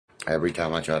Every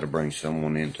time I try to bring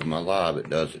someone into my live, it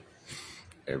does it.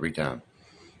 Every time.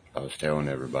 I was telling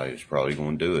everybody it's probably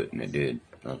going to do it, and it did.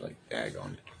 I was like,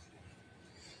 daggone it.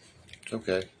 It's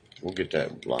okay. We'll get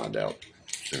that lined out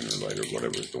sooner or later,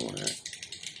 whatever's going on.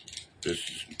 This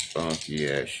is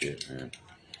funky ass shit, man.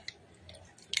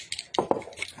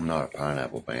 I'm not a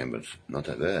pineapple fan, but it's not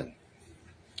that bad.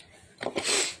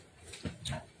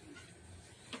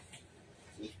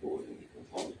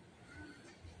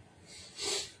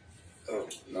 Oh,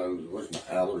 no, where's my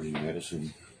allergy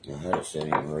medicine? I had it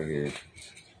sitting right here.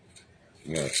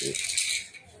 Got it.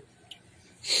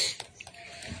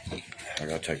 I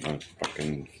gotta take my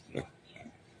fucking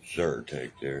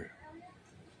Zyrtec there.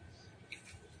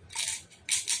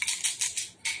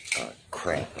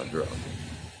 Crap, I dropped it.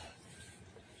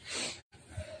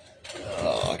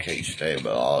 I can't stay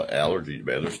about allergies,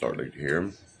 man. They're starting to hear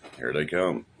them. Here they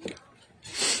come.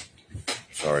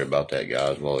 Sorry about that,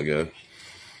 guys, a while ago.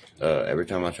 Every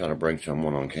time I try to bring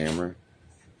someone on camera,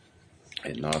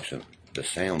 it knocks the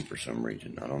sound for some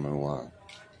reason. I don't know why.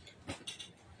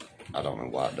 I don't know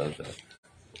why it does that.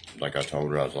 Like I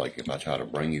told her, I was like, if I try to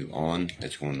bring you on,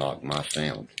 it's going to knock my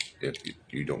sound if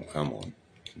you don't come on.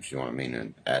 You see what I mean?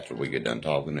 And after we get done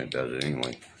talking, it does it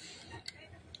anyway.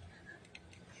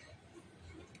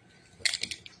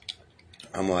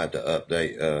 I'm going to have to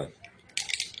update,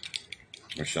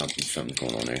 or something's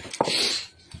going on there.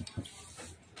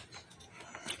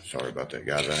 Sorry about that,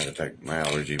 guys. I had to take my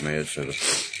allergy meds so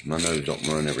my nose don't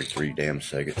run every 3 damn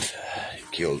seconds.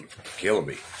 Killing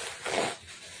me.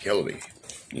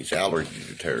 These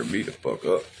allergies are tearing me the fuck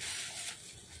up.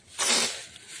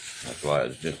 That's why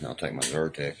it's just now take my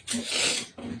Zyrtec.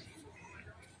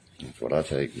 That's what I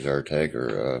take, Zyrtec,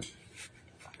 or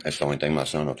that's the only thing my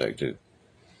son will take too.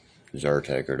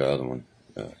 Zyrtec or the other one,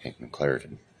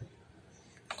 Claritin.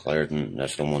 Claritin,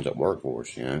 that's the ones that work for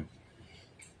us, you know.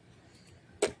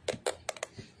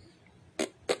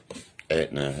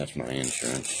 Aetna, that's my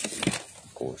insurance,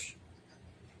 of course.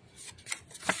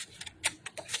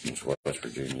 It's West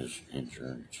Virginia's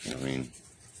insurance, you know what I mean?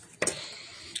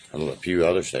 A few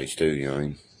other states too, you know what I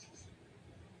mean?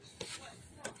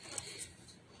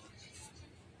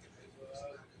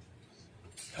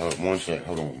 Hold on one sec,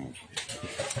 hold on.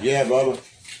 Yeah, Bubba.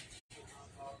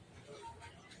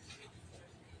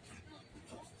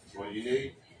 What do you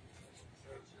need?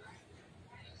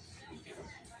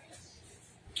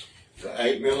 The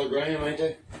 8 milligram, ain't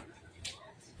they?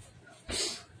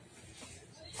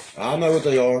 I know what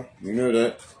they are. You know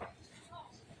that.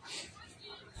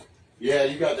 Yeah,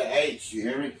 you got the 8s, you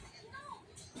hear me?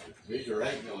 These are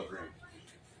 8 milligrams.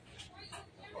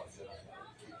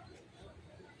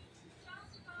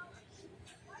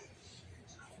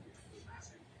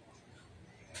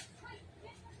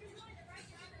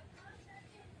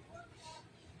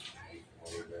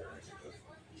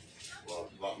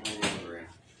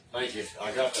 Thank you.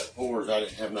 I got that 4s. I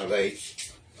didn't have no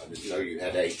 8s. I didn't know you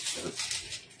had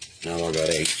 8s. Now I got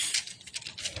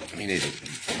 8s. He needed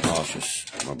nauseous.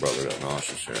 My brother got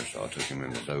nauseous there, so I took him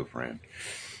in his Zofran.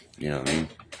 You know what I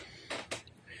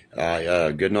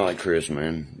mean? Good night, Chris,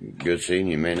 man. Good seeing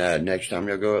you, man. Next time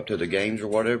y'all go up to the games or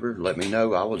whatever, let me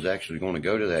know. I was actually going to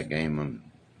go to that game when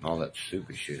all that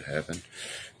stupid shit happened.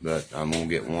 But I'm going to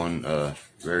get one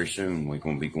very soon. We're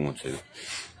going to be going to.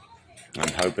 I'm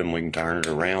hoping we can turn it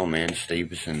around, man.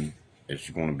 Stevenson, it's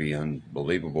going to be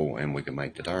unbelievable, and we can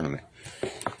make the tournament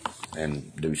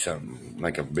and do something,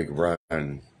 make a big run.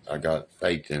 I got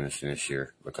faith in us this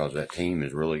year because that team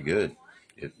is really good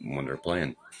when they're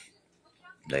playing.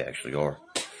 They actually are.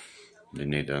 They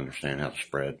need to understand how to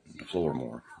spread the floor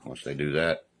more. Once they do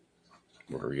that,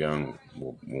 we're young,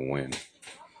 we'll win.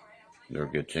 They're a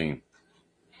good team.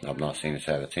 I've not seen us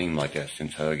have a team like that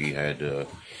since Huggy had,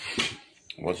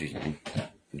 what's his name?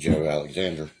 Joe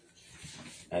Alexander.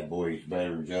 That boy's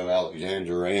better than Joe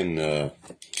Alexander, and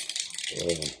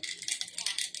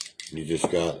you just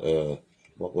got,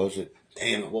 what was it?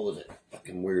 Damn it, what was it?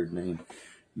 Fucking weird name.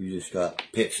 You just got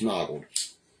Pitt Snoggled.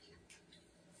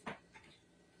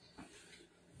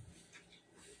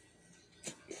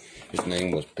 His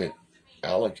name was no,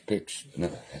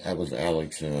 that was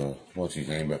Alex, what's his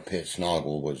name? But Pitt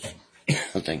Snoggle was,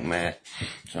 I think, Matt,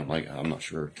 something like that. I'm not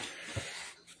sure.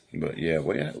 But yeah,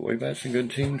 we've had some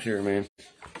good teams here, man.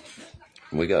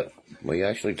 We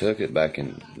actually took it back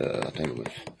in, I think it was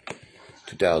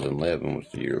 2011 was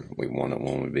the year we won it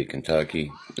when we beat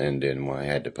Kentucky. And then when I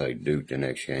had to play Duke the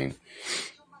next game.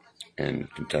 And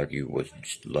Kentucky was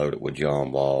loaded with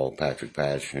John Wall, Patrick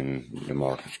Patterson,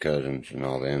 DeMarcus Cousins, and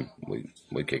all them.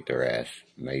 We kicked their ass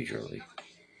majorly.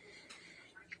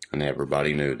 And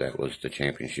everybody knew that was the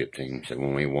championship team. So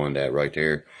when we won that right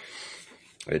there,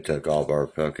 It took all of our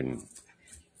fucking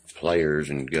players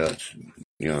and guts.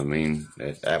 You know what I mean?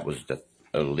 That was the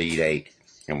Elite Eight.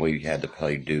 And we had to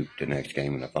play Duke the next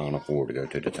game in the Final Four to go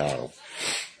to the title.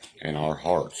 In our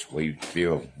hearts, we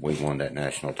feel we won that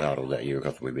national title that year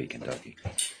because we beat Kentucky.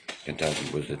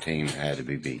 Kentucky was the team that had to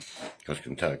be beat because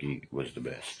Kentucky was the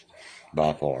best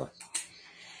by far.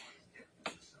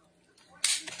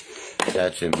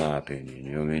 That's in my opinion,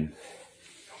 you know what I mean?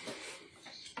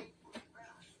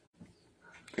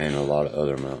 And a lot of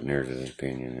other Mountaineers'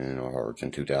 opinion in our hearts.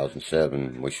 In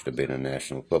 2007, we should have been a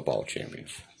national football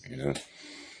champions, you know?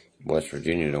 West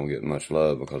Virginia don't get much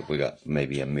love because we got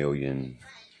maybe 1 million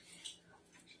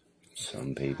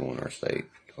some people in our state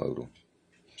total.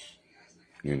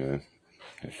 You know,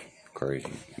 it's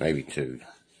crazy. Maybe 2,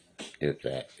 if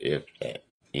that,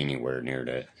 anywhere near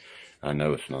that. I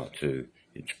know it's not 2.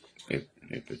 If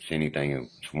it's anything,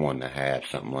 it's 1.5,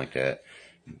 something like that.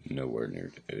 Nowhere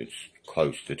near. It's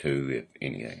close to 2, if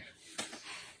anything.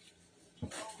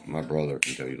 My brother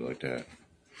can tell you like that.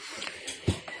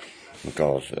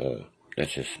 Because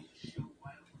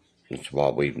that's why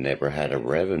we've never had a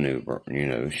revenue, you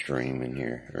know, stream in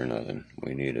here or nothing.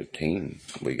 We need a team.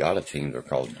 We got a team. They're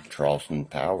called Charleston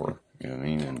Power. You know what I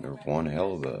mean? And they're one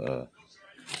hell of a,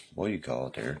 what do you call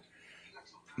it there?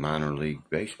 Minor league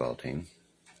baseball team.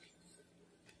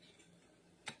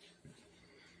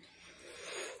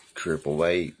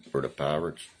 AAA for the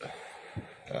Pirates.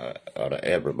 Out of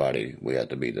everybody, we had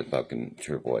to be the fucking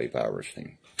AAA Pirates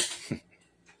team.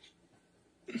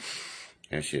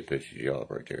 That shit pisses you off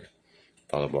right there.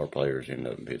 All of our players end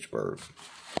up in Pittsburgh.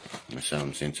 And some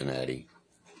in Cincinnati.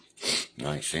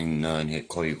 I ain't seen none hit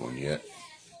Cleveland yet.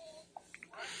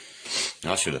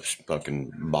 I should have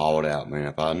fucking balled out, man.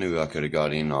 If I knew I could have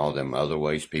got in all them other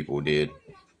ways people did,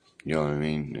 you know what I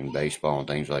mean, in baseball and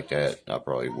things like that, I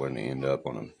probably wouldn't end up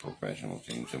on a professional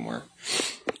team somewhere.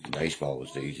 Baseball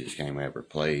was the easiest game I ever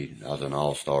played. I was an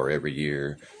all-star every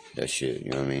year. That shit,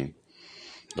 you know what I mean?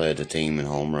 Led the team in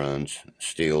home runs,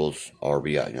 steals,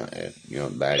 RBI, you know,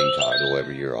 batting title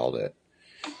every year, all that.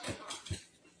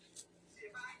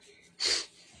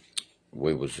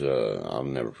 We was, I'll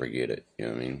never forget it, you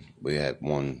know what I mean? We had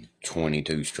won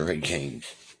 22 straight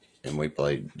games, and we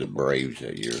played the Braves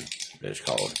that year. That's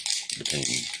called the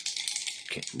team,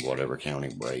 whatever county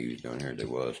Braves down here there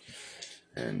was.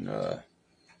 And,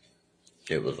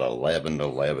 it was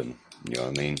 11-11. You know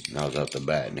what I mean? And I was up the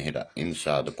bat and hit an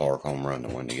inside the park home run to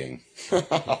win the game.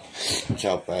 That's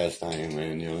how fast I am,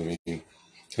 man. You know what I mean?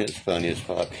 It's funny as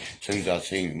fuck. As soon as I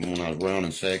seen, when I was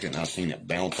running second, I seen it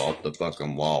bounce off the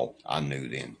fucking wall. I knew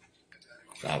then.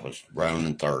 I was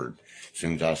running third. As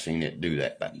soon as I seen it do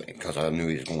that, because I knew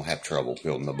he was going to have trouble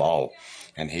fielding the ball.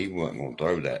 And he wasn't going to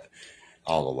throw that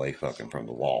all the way fucking from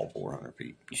the wall 400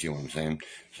 feet. You see what I'm saying?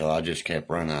 So I just kept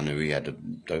running. I knew he had to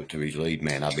throw to his lead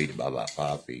man. I beat it by about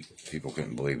 5 feet. People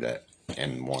couldn't believe that.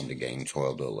 And won the game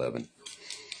 12-11.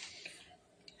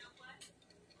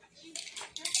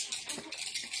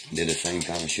 Did the same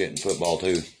kind of shit in football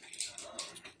too.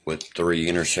 With 3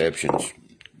 interceptions.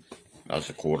 I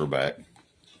was a quarterback.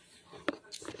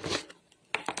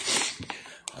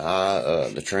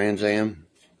 The Trans Am.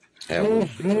 That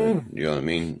was, you know what I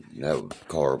mean? That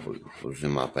car was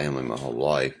in my family my whole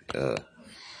life.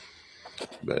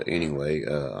 But anyway,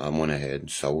 I went ahead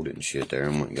and sold it and shit there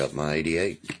and went and got my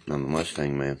 88. I'm a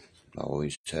Mustang, man. I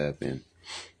always have been.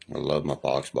 I love my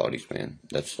Fox bodies, man.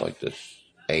 That's like the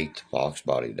 8th Fox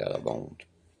body that I've owned.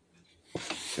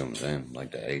 See what I'm saying?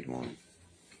 Like the 8th one.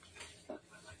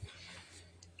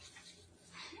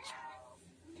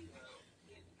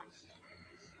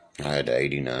 I had the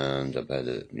 89s. I've had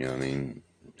the, you know what I mean?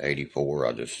 84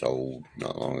 I just sold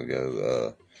not long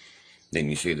ago. Then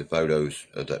you see the photos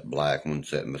of that black one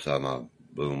sitting beside my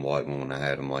blue and white one when I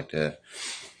had them like that.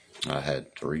 I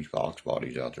had 3 Fox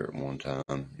bodies out there at one time,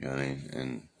 you know what I mean?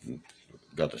 And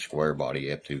got the square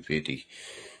body F-250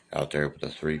 out there with the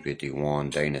 351,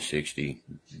 Dana 60,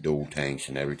 dual tanks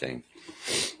and everything.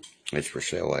 It's for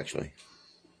sale, actually.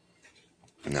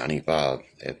 95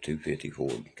 F-250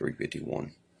 Ford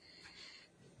 351.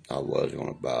 I was going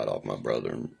to buy it off my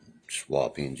brother and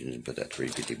swap engines and put that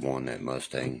 351 that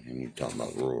Mustang, and you're talking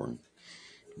about roaring.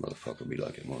 Motherfucker be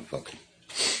like a motherfucker.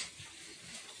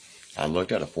 I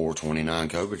looked at a 429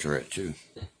 Cobra Threat too.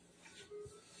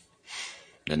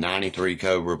 The 93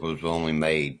 Cobra was only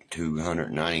made,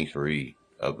 293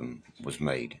 of them was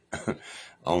made.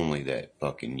 Only that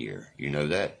fucking year. You know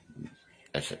that?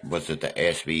 Was it the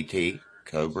SVT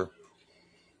Cobra?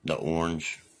 The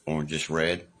orange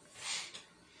red?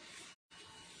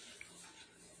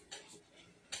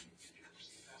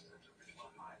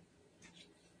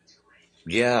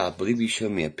 Yeah, I believe you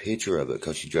showed me a picture of it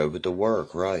because you drove it to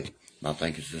work, right? I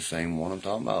think it's the same one I'm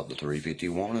talking about, the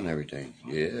 351 and everything.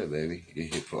 Yeah, baby.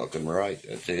 You're fucking right.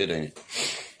 That's it, ain't it?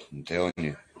 I'm telling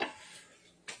you.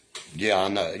 Yeah, I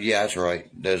know. Yeah, that's right.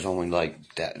 There's only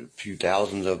like that a few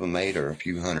thousands of them made or a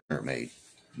few hundred made.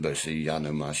 But see, I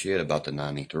know my shit about the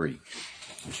 93.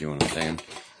 You see what I'm saying?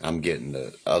 I'm getting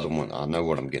the other one. I know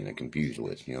what I'm getting it confused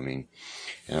with. You know what I mean?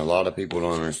 And a lot of people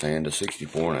don't understand the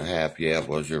 64 and a half. Yeah, it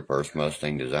was your first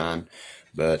Mustang design,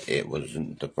 but it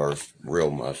wasn't the first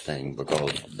real Mustang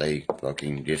because they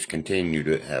fucking discontinued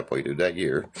it halfway through that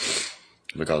year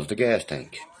because of the gas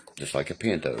tank, just like a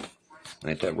Pinto.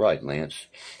 Ain't that right, Lance?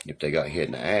 If they got hit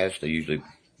in the ass, they usually,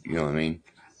 you know what I mean?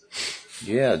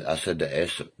 Yeah, I said the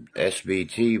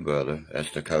SVT, brother.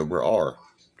 That's the Cobra R.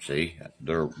 See,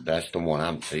 that's the one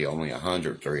I'm see only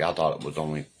 103. I thought it was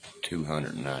only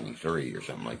 293 or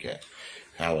something like that.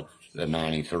 How it's the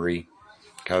 93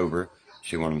 Cobra?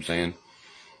 See what I'm saying?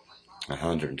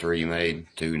 103 made,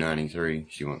 293.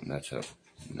 See what that's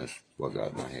what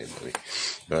got in my head, buddy.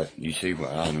 But you see what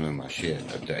I know my shit.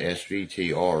 The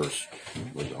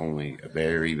SVTRs was only a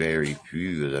very, very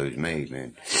few of those made,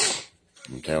 man.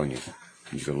 I'm telling you.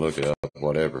 You can look it up,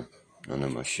 whatever. I know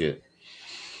my shit.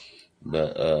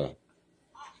 But,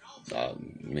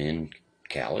 me and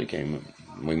Callie came,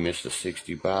 we missed the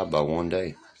 65 by one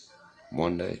day.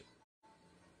 One day.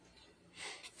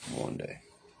 One day.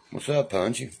 What's up,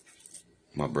 Punchy?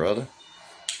 My brother?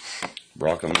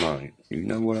 Rockin' money. You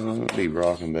know what I'm gonna be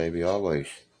rocking, baby, always.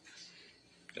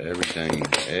 Everything,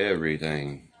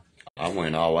 everything. I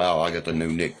went all out. I got the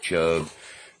new Nick Chubb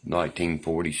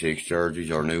 1946 jerseys,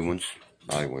 our new ones.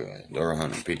 They're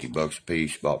 $150 a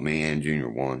piece. Bought me and Junior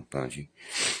one, Punchy.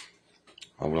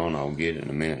 Hold on, I'll get it in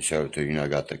a minute. Show it to you. You know, I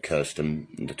got the custom,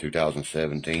 the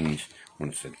 2017s when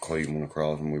it said Cleveland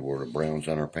across them. We wore the Browns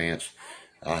on our pants.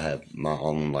 I have my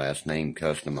own last name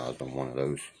customized on one of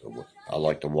those. I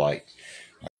like the white.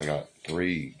 I got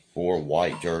 4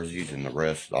 white jerseys and the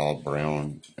rest all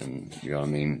brown and, you know what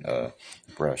I mean,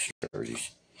 fresh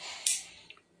jerseys.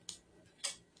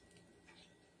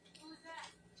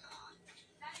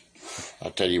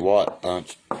 I'll tell you what,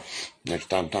 Punch, next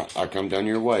time I come down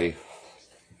your way,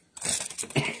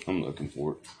 I'm looking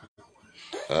for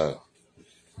it.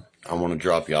 I want to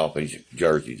drop you off these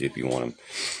jerseys if you want them.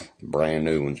 Brand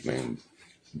new ones, man.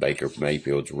 Baker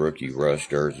Mayfield's rookie rush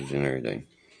jerseys and everything.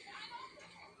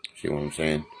 See what I'm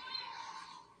saying?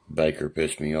 Baker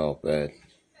pissed me off bad.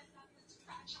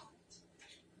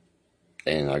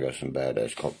 And I got some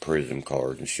badass Prism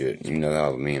cards and shit. You know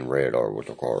how me and Red are with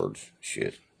the cards.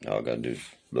 Shit. All I gotta do is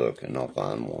look and I'll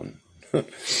find one.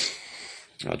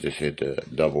 I just hit the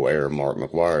double air Mark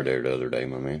McGuire there the other day,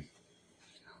 my man.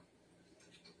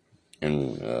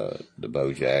 And the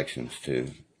Bo Jacksons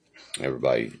too.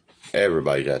 Everybody's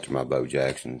after my Bo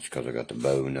Jacksons because I got the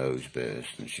Bo nose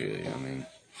vest and shit, you know what I mean?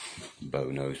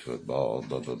 Bo nose football,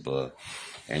 blah, blah, blah.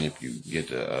 And if you get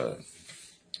the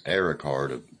era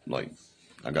card of, like,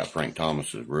 I got Frank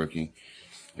Thomas's rookie.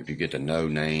 If you get the no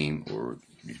name, or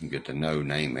you can get the no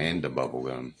name and the bubble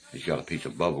gum. He's got a piece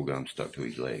of bubble gum stuck to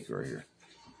his leg right here.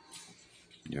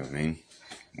 You know what I mean?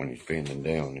 When he's bending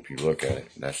down, if you look at it,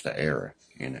 that's the era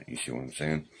in it. You see what I'm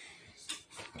saying?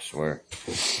 I swear.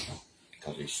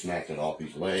 Because he smacked it off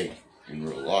his leg in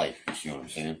real life. You see what I'm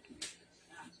saying?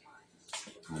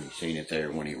 When he seen it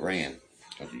there when he ran.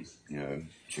 Because he, you know,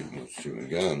 chewing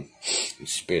gum. He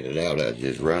spit it out as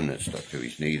his run that stuck to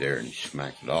his knee there and he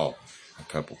smacked it off. A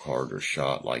couple cards are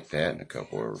shot like that and a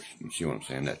couple are, you see what I'm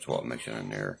saying? That's what makes it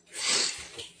an error.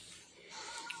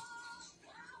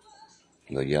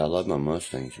 But yeah, I love my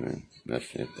Mustangs, man.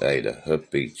 That's it. Hey, the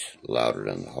hoof beat's louder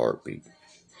than the heartbeat.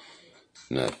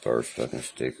 And that first fucking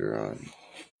sticker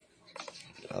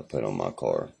I put on my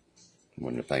car.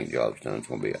 When the paint job's done, it's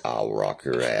gonna be "I'll rock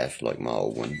your ass" like my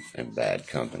old one, and "Bad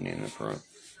Company" in the front,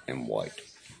 and white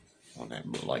on that,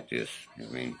 like this. You know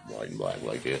what I mean? White and black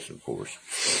like this, of course.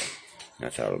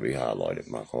 That's how it'll be highlighted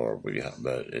in my car.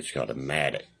 But it's got a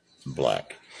matte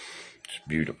black. It's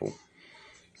beautiful,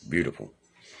 beautiful.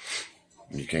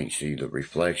 You can't see the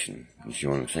reflection. You see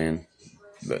what I'm saying?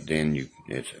 But then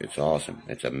it's awesome.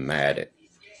 It's a matte.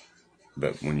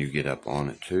 But when you get up on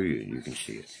it too, you can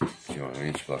see it. You know what I mean?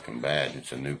 It's fucking bad.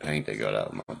 It's a new paint they got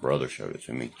out. My brother showed it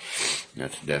to me. And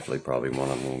that's definitely probably one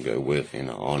I'm going to go with in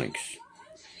the Onyx.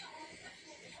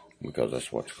 Because that's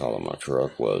what the color of my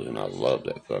truck was. And I love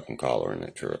that fucking color in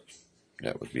that truck.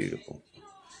 That was beautiful.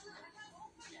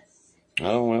 I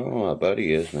don't know where my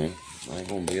buddy is, man. I ain't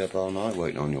going to be up all night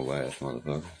waiting on your ass,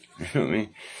 motherfucker. You know what I mean?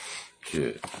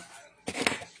 Shit.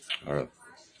 Alright.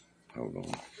 Hold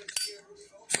on.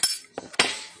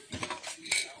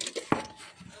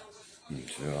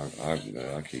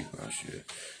 I keep my shit.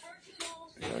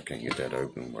 I can't get that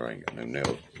open where I ain't got no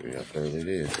nails. Yeah, there it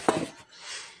is.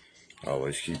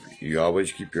 You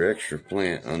always keep your extra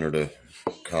plant under the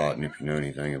cotton if you know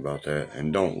anything about that.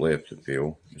 And don't lift the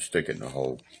peel. Just stick it in the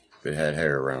hole. If it had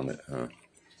hair around it,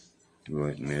 you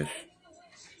wouldn't miss.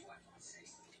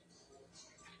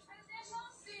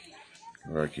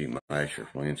 Or I keep my extra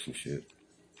plants and shit.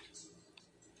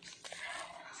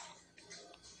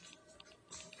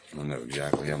 I know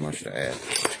exactly how much to add.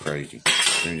 It's crazy. As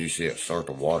soon as you see it start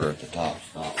to water at the top,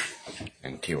 stop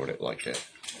and tilt it like that.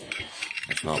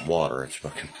 It's not water, it's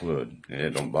fucking fluid. And it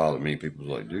don't bother me. People's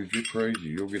like, dude, you're crazy.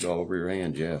 You'll get all over your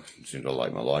hand, Jeff. As soon as I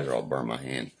light my lighter, I'll burn my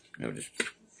hand. Just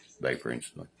vapor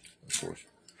instantly, of course.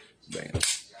 Bam.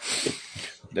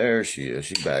 There she is.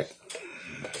 She's back.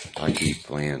 I keep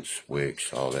plants,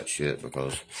 wicks, all that shit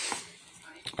because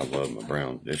I love my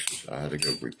brown. I had to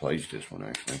go replace this one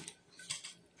actually.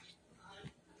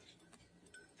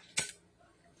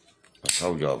 I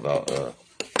told y'all about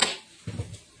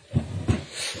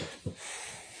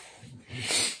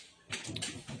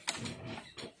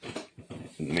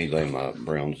me laying my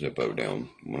brown Zippo down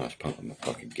when I was pumping my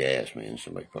fucking gas, man.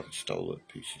 Somebody fucking stole it,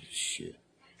 piece of shit.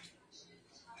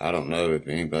 I don't know if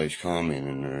anybody's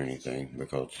commenting or anything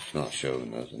because it's not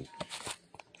showing nothing.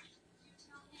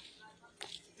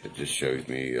 It just shows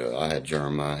me, I had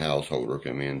Jeremiah Householder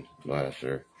come in last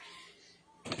year.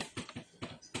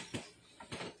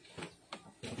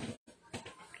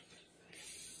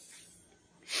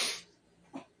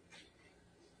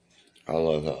 I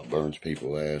love how it burns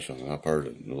people's ass. I've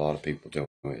heard a lot of people tell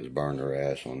me it's burned their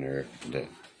ass on there, that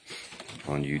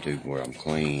on YouTube where I'm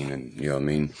clean, and you know what I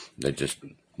mean? They just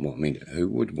want me to, who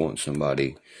would want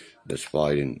somebody that's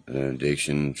fighting an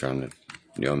addiction, trying to,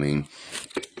 you know what I mean,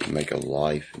 make a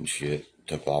life and shit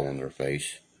to fall on their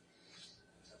face?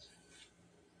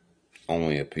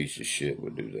 Only a piece of shit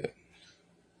would do that,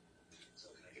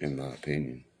 in my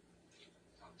opinion,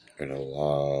 and a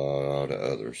lot of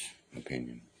others'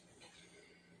 opinion.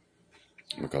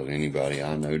 Because anybody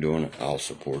I know doing it, I'll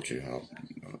support you.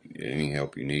 Any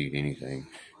help you need, anything,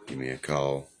 give me a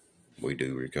call. We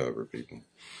do recover people.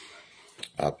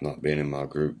 I've not been in my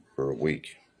group for a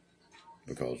week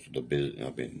because of the business.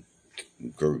 I've been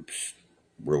groups,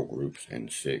 real groups,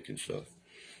 and sick and stuff.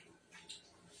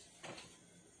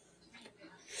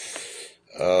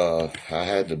 I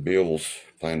had the Bills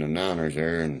playing the Niners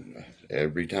there, and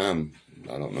every time,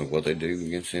 I don't know what they do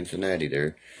against Cincinnati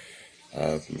there.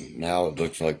 Now it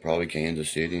looks like probably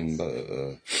Kansas City and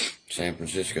San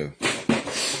Francisco.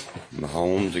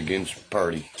 Mahomes against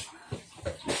Purdy.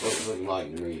 That's what it's looking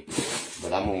like to me.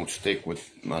 But I'm going to stick with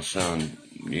my son.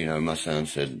 You know, my son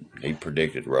said he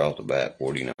predicted right off the bat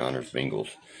 49ers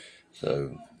Bengals.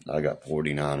 So I got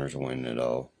 49ers winning it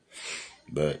all.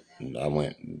 But I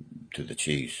went to the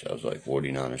Chiefs. I was like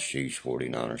 49ers Chiefs,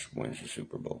 49ers wins the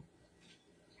Super Bowl.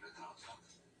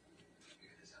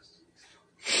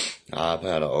 I've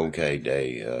had an okay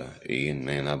day, Ian,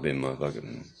 man. I've been my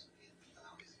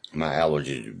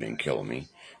allergies have been killing me,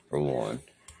 for one.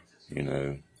 You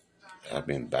know, I've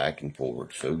been back and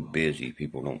forward, so busy,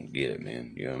 people don't get it,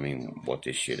 man. You know what I mean? What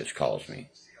this shit has caused me.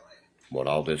 What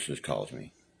all this has caused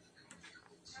me.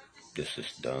 This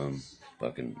is dumb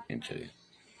fucking into.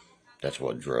 That's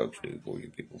what drugs do for you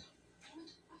people.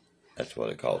 That's what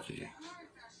it causes you.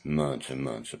 Months and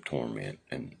months of torment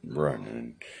and running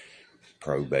and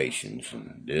probations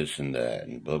and this and that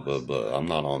and blah, blah, blah. I'm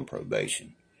not on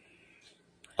probation.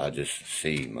 I just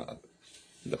see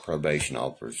the probation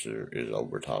officer is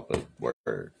over top of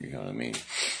where, you know what I mean,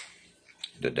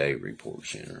 the day report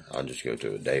center. I just go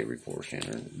to a day report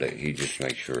center. He just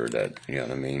makes sure that, you know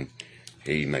what I mean,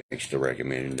 he makes the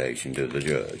recommendation to the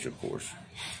judge, of course.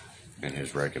 And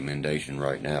his recommendation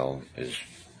right now is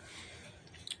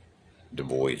the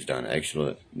boy's done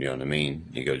excellent, you know what I mean?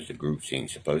 He goes to groups he ain't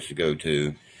supposed to go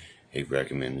to. He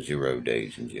recommends 0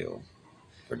 days in jail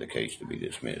for the case to be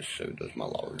dismissed. So does my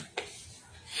lawyer.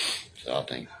 So I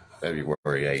think February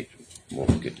 8th, we'll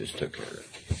get this took care of.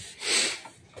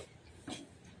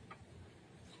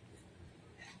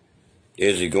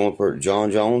 Is he going for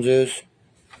John Jones is?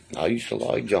 I used to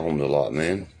like Jones a lot,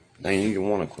 man. They ain't even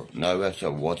want to. No, that's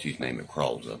what's his name that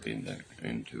crawls up in there,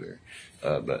 into here.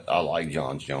 But I like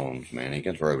John Jones, man. He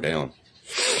can throw down.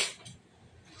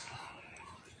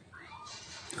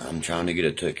 I'm trying to get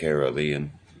it took care of,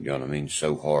 Ian. You know what I mean?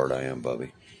 So hard I am,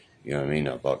 Bubby. You know what I mean?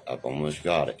 I've almost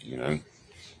got it, you know?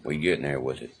 We getting there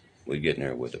with it. We getting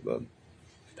there with it, bub.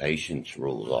 Patience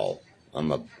rules all.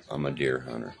 I'm a deer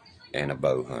hunter and a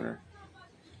bow hunter.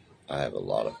 I have a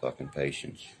lot of fucking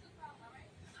patience.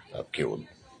 I've killed.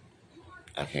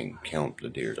 I can't count the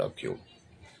deers I've killed.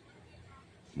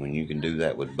 when you can do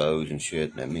that with bows and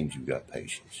shit, that means you got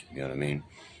patience. You know what I mean?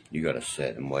 You got to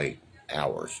sit and wait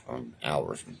hours on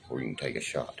hours before you can take a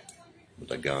shot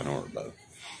with a gun or a bow.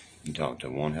 You talk to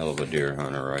one hell of a deer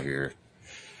hunter right here.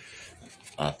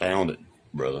 I found it,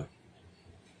 brother.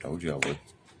 Told you I would.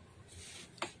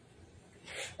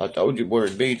 I told you where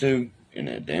it'd be too. In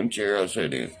that damn chair I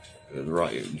sat in. It was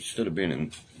right. Instead of being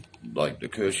in like the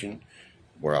cushion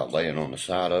where I was laying on the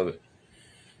side of it,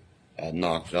 I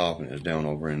knocked it off and it was down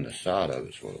over in the side of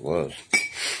it. Is what it was.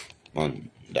 On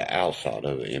the outside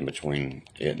of it, in between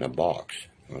it and the box.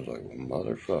 I was like, well,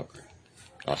 motherfucker.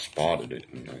 I spotted it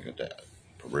and I got that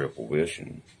peripheral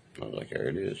vision. I was like, there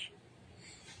it is.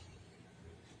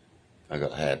 I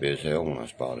got happy as hell when I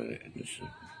spotted it. It's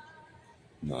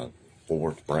my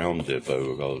 4th brown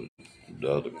Zippo because the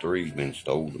other 3's been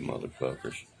stolen,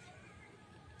 motherfuckers.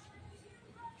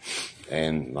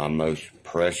 And my most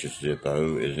precious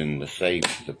Zippo is in the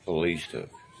safe the police took.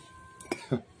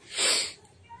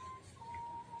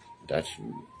 That's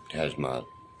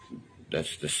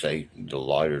the safe, the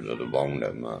lighter to the bone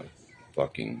of my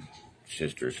fucking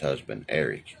sister's husband,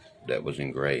 Eric, that was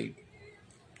engraved.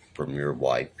 From your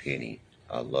wife, Penny.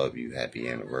 I love you. Happy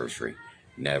anniversary.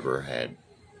 Never had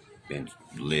been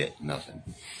lit. Nothing.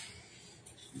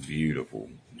 Beautiful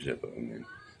Zippo, man.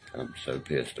 I'm so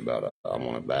pissed about it. I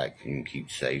want it back. You can keep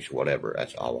safes, whatever.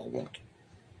 That's all I want.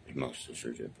 It's my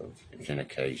sister's Zippo. It's in a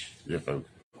case. Zippo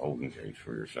holding case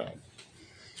for your side.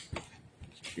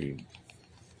 She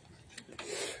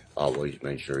always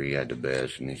made sure he had the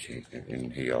best,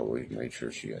 and he always made sure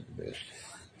she had the best.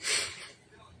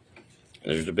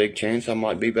 There's a big chance I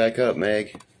might be back up,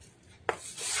 Meg.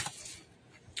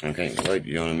 I can't wait,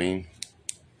 you know what I mean?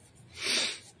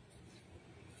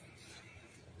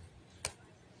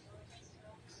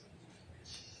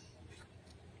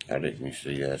 How didn't you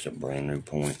see that's a brand new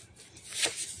point?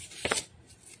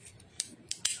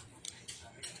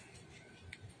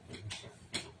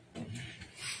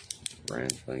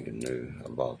 Brand spanking new. I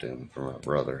bought them for my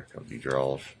brother because he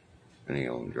draws, and he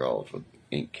only draws with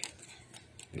ink.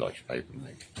 He likes paper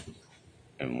making.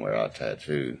 And where I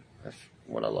tattoo, that's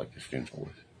what I like to stencil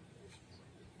with.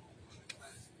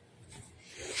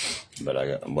 But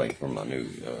I'm waiting for my new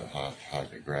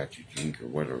holographic ink or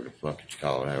whatever the fuck it's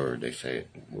called, however they say it,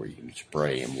 where you can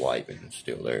spray and wipe and it's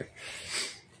still there.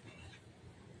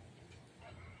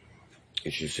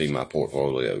 You should see my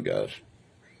portfolio, guys.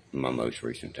 My most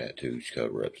recent tattoos,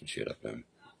 cover-ups and shit I've done.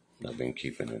 I've been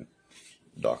keeping a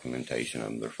documentation of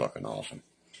them. They're fucking awesome.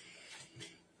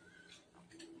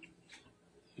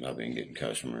 I've been getting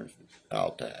customers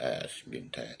out the ass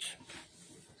getting tats.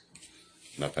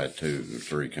 And I've had 2 or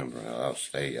 3 come from out of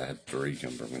state. I had 3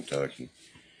 come from Kentucky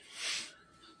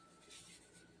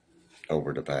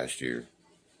over the past year.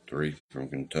 3 from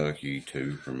Kentucky,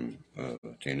 2 from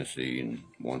Tennessee, and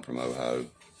 1 from Ohio.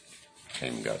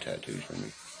 Came and got tattoos from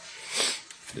me.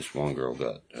 This one girl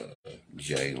got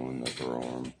J on the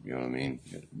forearm, you know what I mean?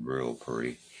 Real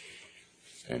pretty.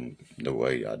 And the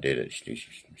way I did it, she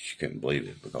couldn't believe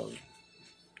it because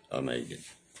I made it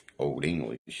Old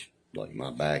English, like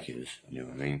my back is, you know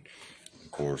what I mean?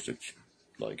 Of course, it's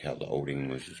like how the Old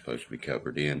English is supposed to be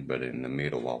covered in, but in the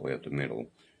middle, all the way up the middle,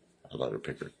 I let her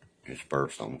pick his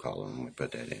birthstone collar and we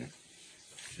put that in.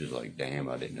 She was like, damn,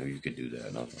 I didn't know you could do that.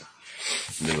 And I was like,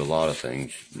 do a lot of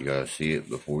things. You gotta see it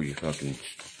before you fucking,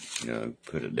 you know,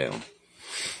 put it down.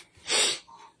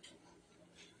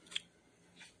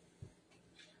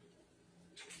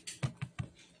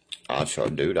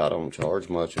 Dude, I don't charge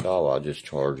much at all. I just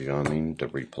charge, you know what I mean, to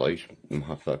replace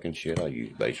my fucking shit. I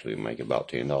use basically make about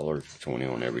 $10,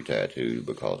 $20 on every tattoo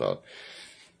because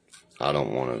I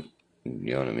don't want to,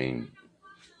 you know what I mean,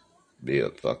 be a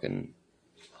fucking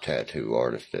tattoo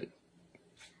artist that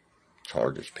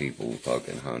charges people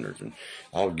fucking hundreds. And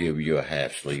I'll give you a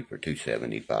half sleeve for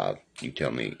 $275. You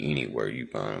tell me anywhere you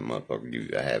find a motherfucker,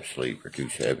 you a half sleeve for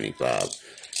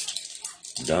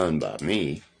 $275 done by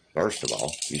me. First of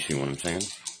all, you see what I'm saying?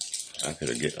 I can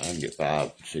get $500,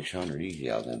 $600 easy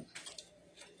out of them.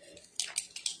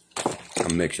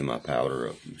 I'm mixing my powder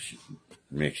up,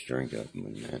 mixed drink up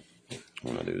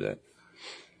when I do that.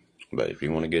 But if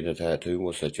you want to get a tattoo,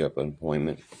 we'll set you up an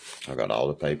appointment. I got all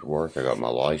the paperwork. I got my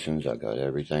license. I got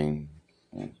everything.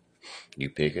 You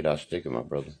pick it, I stick it, my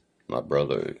brother. My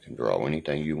brother can draw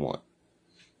anything you want.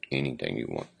 Anything you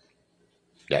want.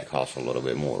 That costs a little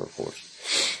bit more, of course.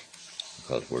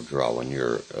 Because we're drawing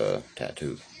your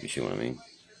tattoo. You see what I mean?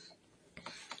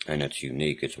 And it's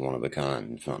unique. It's one of a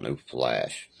kind. It's not no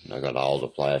flash. And I got all the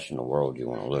flash in the world you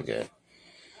want to look at.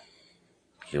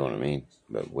 See what I mean?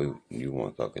 But you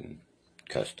want fucking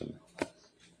custom.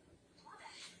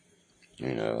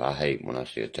 You know, I hate when I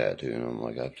see a tattoo and I'm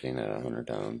like, I've seen that 100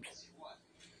 times.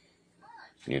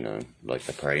 You know, like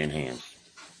the praying hands.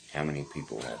 How many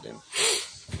people have them?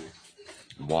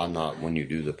 Why not, when you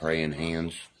do the praying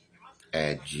hands,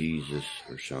 add Jesus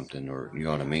or something, or you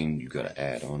know what I mean? You got to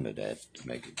add on to that to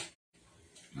make it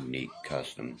unique,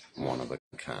 custom, one of a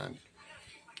kind.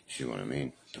 See what I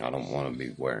mean? I don't want to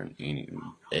be wearing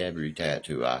every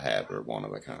tattoo I have are one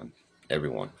of a kind.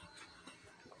 Everyone.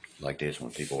 Like this, when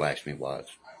people ask me why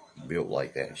it's built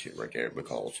like that shit right there,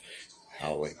 because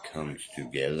how it comes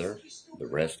together, the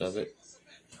rest of it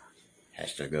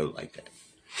has to go like that.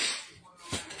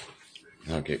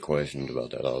 I get questioned about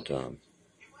that all the time.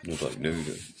 It's like,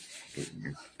 dude,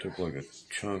 you took like a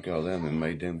chunk out of them and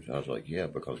made them. I was like, yeah,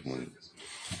 because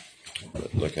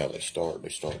look how they start. They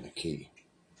start in the key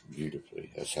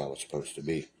beautifully. That's how it's supposed to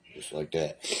be, just like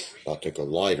that. If I took a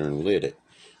lighter and lit it,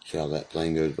 see how that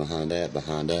flame goes behind that,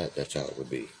 that's how it would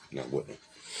be. No, it wouldn't.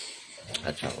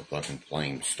 That's how a fucking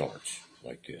flame starts,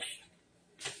 like this.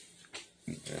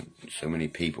 And so many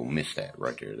people miss that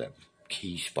right there, that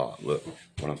key spot. Look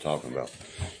what I'm talking about.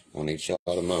 On each side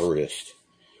of my wrist,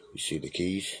 you see the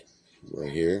keys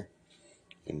right here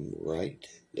and right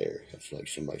there. That's like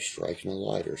somebody striking a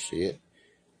lighter. See it?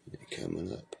 And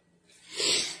coming up.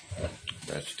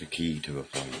 That's the key to a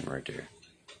flame right there.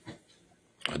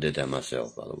 I did that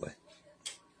myself, by the way.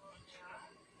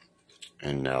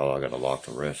 And now I gotta lock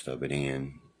the rest of it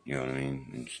in. You know what I mean?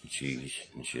 And some cheese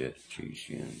and shit. Cheese,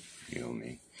 you know what I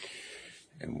mean?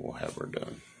 And we'll have her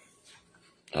done.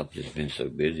 I've just been so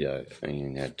busy, I ain't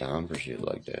even had time for shit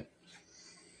like that.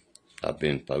 I've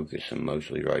been focusing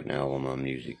mostly right now on my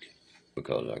music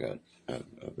because I got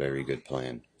a very good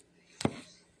plan.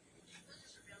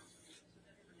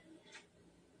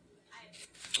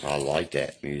 I like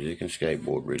that, music and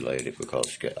skateboard related,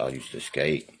 because I used to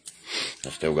skate. I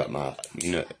still got my,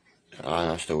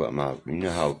 I still got my,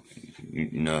 you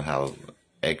know how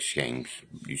X Games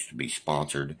used to be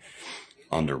sponsored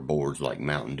under boards like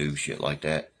Mountain Dew, shit like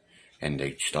that, and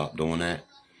they stopped doing that.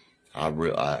 I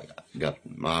got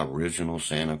my original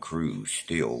Santa Cruz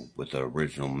still with the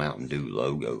original Mountain Dew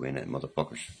logo in it,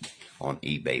 motherfuckers, on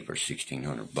eBay for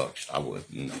 $1,600. I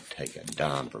wouldn't take a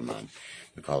dime for mine,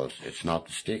 because it's not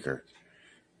the sticker,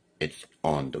 it's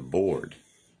on the board.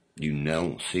 You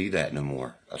don't see that no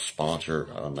more. A sponsor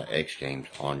on the X Games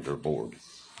on your board.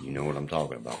 You know what I'm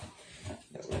talking about.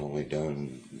 That was only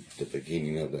done the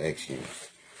beginning of the X Games.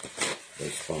 They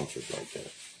sponsored like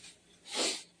that.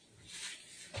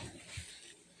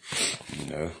 You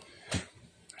know.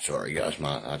 Sorry guys,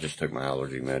 I just took my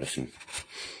allergy medicine.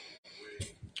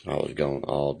 I was going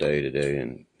all day today,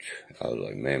 and I was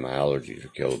like, man, my allergies are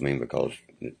killing me, because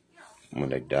when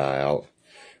they die out,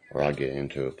 or I get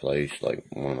into a place like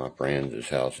one of my friends'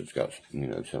 house, it's got,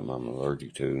 something I'm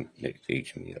allergic to, it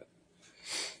eats me up.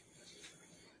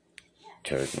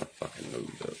 Tears my fucking nose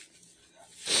up.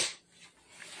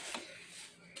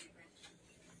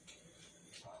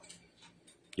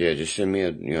 Yeah, just send me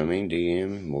a,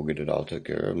 DM, we'll get it all took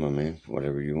care of, my man.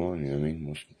 Whatever you want,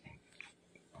 We'll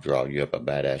draw you up a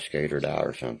badass skater die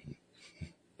or something.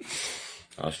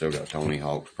 I still got Tony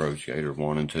Hawk's Pro Skater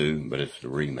 1 and 2, but it's the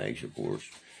remakes, of course.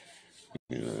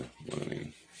 You know what I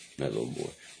mean? That little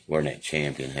boy wearing that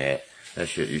Champion hat. That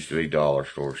shit used to be dollar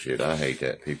store shit. I hate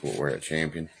that. People wear a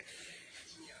Champion.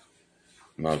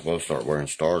 Might as well start wearing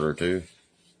Starter too.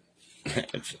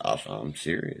 I'm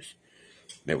serious.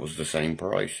 It was the same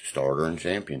price, Starter and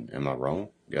Champion. Am I wrong,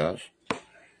 guys?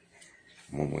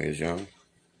 When we was young,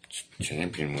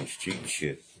 Champion was cheap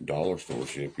shit. Dollar store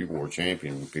shit. People wore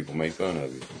Champion. People make fun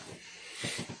of you.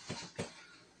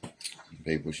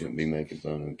 People shouldn't be making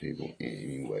fun of people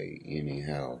anyway,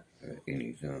 anyhow, at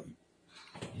any time.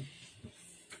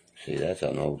 See, that's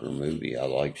an older movie. I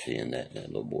like seeing that. That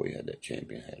little boy had that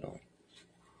Champion hat on.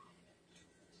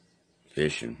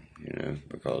 Fishing,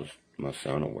 because my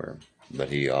son will wear them. But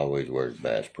he always wears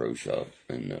Bass Pro Shop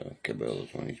and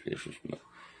Cabela's when he fishes.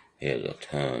 He has a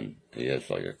ton. He has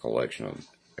like a collection of them.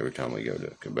 Every time we go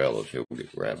to Cabela's, he'll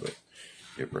grab a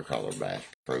different color Bass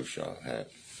Pro Shop hat.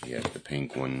 He has the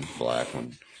pink one, black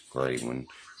one, gray one,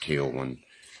 teal one,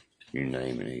 you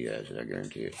name it, he has it, I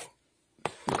guarantee it.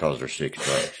 Because they're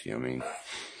 $6, you know what I mean?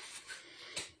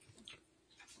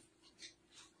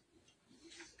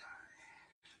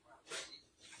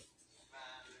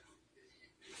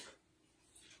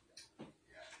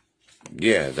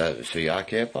 Yeah, see, I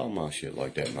kept all my shit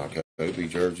like that. My Kobe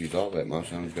jerseys, all that. My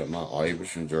son's got my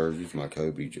Iverson jerseys, my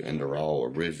Kobe, and they're all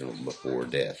original before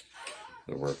death.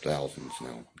 They're worth thousands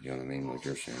now. You know what I mean? Like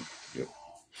you're saying. Yep.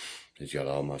 He's got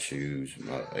all my shoes,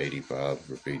 my 85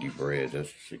 graffiti bread.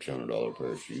 That's a $600 pair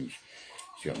of shoes.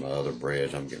 He's got my other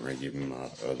breads. I'm getting ready to give him my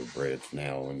other breads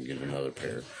now and get another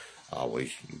pair. I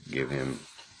always give him,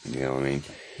 you know what I mean?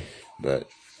 But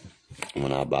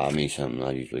when I buy me something,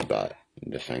 I usually buy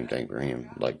the same thing for him.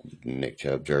 Like Nick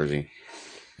Chubb jersey.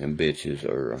 And bitches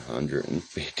are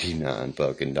 $159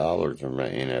 fucking dollars from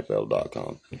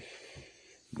NFL.com.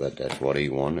 But that's what he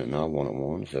wanted, and I wanted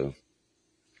one, so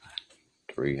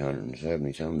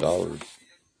 $370 some.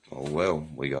 Oh well,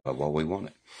 we got what we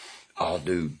wanted. Oh,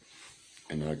 dude,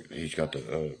 and he's got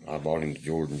the. I bought him the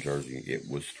Jordan jersey. It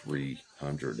was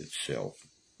 $300 itself.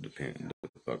 The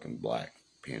fucking black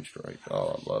pinstripe.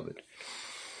 Oh, I love it.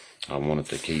 I wanted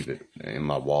to keep it in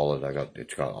my wallet.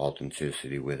 It's got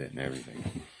authenticity with it and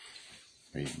everything.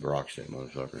 He rocks that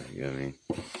motherfucker. You know what I mean?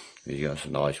 He's got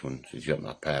some nice ones. He's got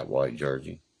my Pat White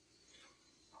jersey,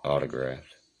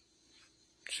 autographed.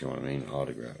 You know what I mean?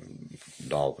 Autographed.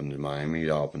 Dolphins, Miami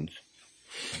Dolphins.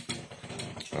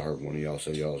 I heard one of y'all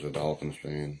say y'all was a Dolphins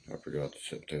fan. I forgot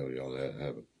to tell y'all that. I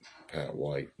have a Pat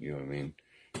White, you know what I mean?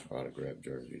 Autographed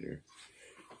jersey there.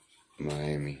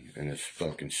 Miami. And it's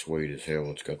fucking sweet as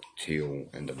hell. It's got the teal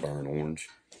and the burnt orange.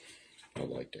 I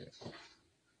like that.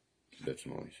 That's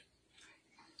nice.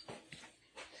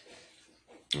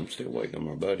 I'm still waiting on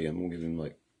my buddy. I'm gonna give him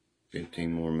like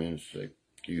 15 more minutes to say,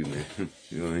 excuse me.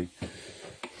 You know what I mean?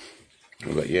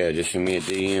 But yeah, just send me a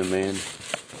DM, man,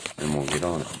 and we'll get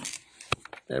on it.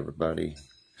 Everybody,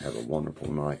 have a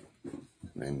wonderful night.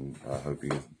 And I hope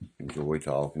you enjoy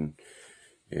talking.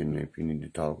 And if you need to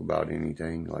talk about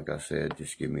anything, like I said,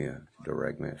 just give me a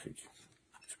direct message.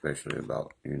 Especially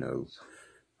about, you know,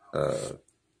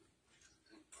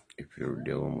 if you're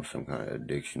dealing with some kind of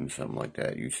addiction, something like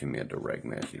that, you send me a direct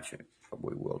message.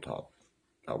 We will talk.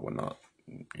 I will not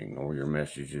ignore your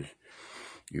messages.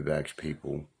 You've asked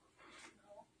people.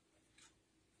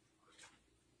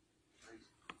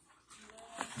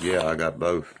 Yeah, I got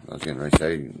both. I was getting ready to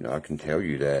say, I can tell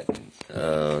you that.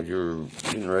 You're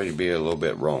getting ready to be a little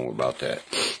bit wrong about that.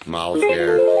 Myles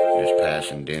Garrett is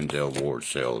passing Denzel Ward's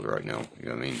sales right now. You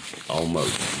know what I mean?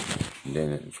 Almost. And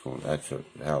then it's going, that's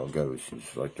how it goes.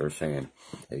 It's like they're saying,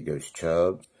 it goes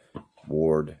Chubb,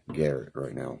 Ward, Garrett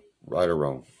right now. Right or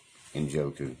wrong? In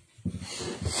Joku.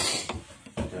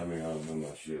 Tell me I don't know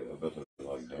my shit. I bet they're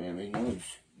like, damn, he knows.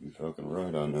 You're fucking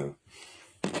right, I know.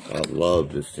 I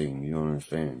love this team, you don't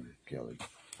understand, Kelly.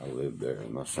 I live there,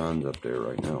 and my son's up there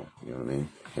right now, you know what I mean?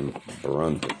 In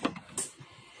Brunswick.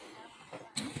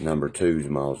 Number 2 is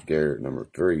Myles Garrett. Number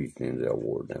 3 is Denzel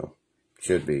Ward now.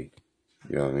 Should be,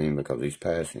 you know what I mean? Because he's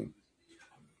passing.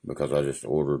 Because I just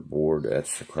ordered Ward.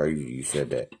 That's crazy you said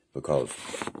that. Because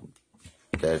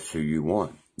that's who you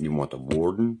want. You want the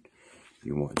Warden,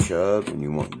 you want Chubb, and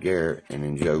you want Garrett, and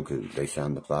then Njoku. They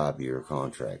signed the 5-year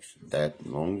contracts. That, as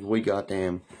long as we got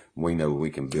them, we know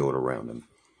we can build around them.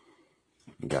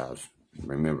 Guys,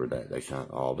 remember that. They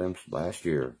signed all them last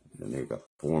year, and they've got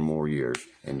 4 more years,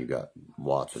 and you got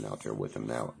Watson out there with them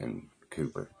now, and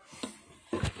Cooper.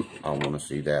 I want to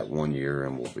see that 1 year,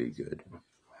 and we'll be good.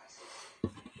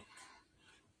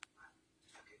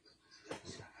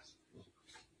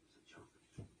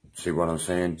 See what I'm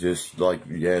saying? Just like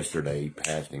yesterday, he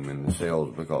passed him in the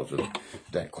sales because of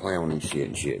that Clowney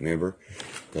shit, remember?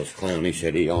 Because Clowney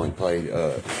said he only played,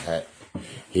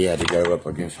 he had to go up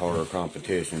against harder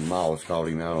competition. Miles called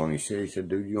him out on his shit. He said,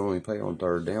 dude, you only play on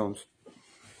 3rd downs.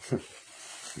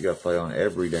 You got to play on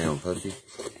every down, pussy.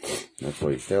 That's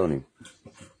what he's telling him.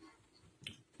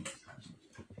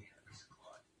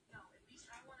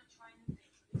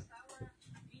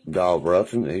 Dog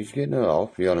Brunson, he's getting it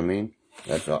off, you know what I mean?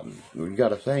 That's you got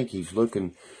to think he's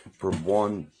looking for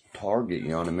one target, you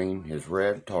know what I mean? His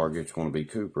red target's going to be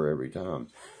Cooper every time.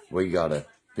 We got to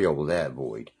fill that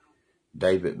void.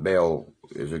 David Bell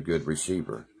is a good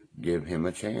receiver. Give him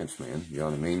a chance, man. You know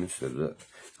what I mean? Instead of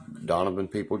Donovan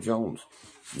Peoples-Jones.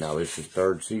 Now, it's his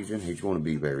 3rd season. He's going to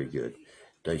be very good.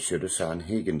 They should have signed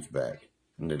Higgins back,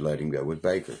 and they let him go with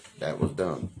Baker. That was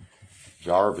done.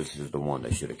 Jarvis is the one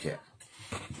they should have kept.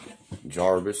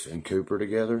 Jarvis and Cooper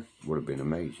together would have been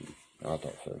amazing. I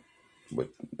thought so. With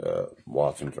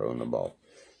Watson throwing the ball.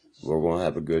 We're going to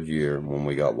have a good year when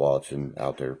we got Watson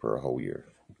out there for a whole year.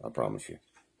 I promise you.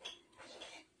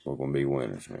 We're going to be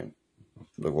winners, man.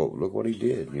 Look what he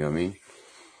did, you know what I mean?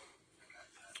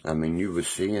 I mean, you were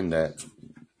seeing that,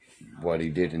 what he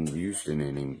did in Houston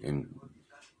in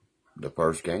the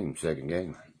first game, 2nd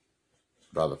game.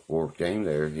 By the 4th game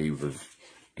there, he was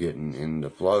getting in the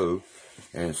flow,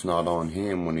 and it's not on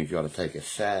him when he's got to take a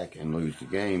sack and lose the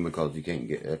game because he can't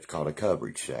get, that's called a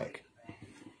coverage sack.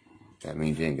 That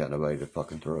means he ain't got nobody to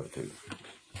fucking throw it to.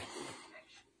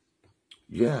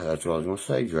 Yeah, that's what I was going to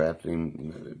say,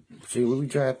 drafting. See, we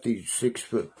draft these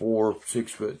 6'4",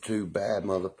 6'2" bad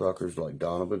motherfuckers like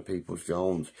Donovan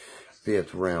Peoples-Jones,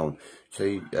 5th round.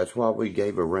 See, that's why we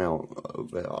gave around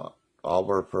all of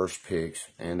our first picks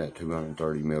and that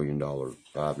 $230 million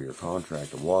 5-year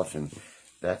contract to Washington.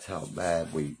 That's how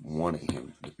bad we wanted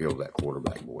him to fill that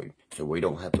quarterback void. So we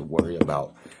don't have to worry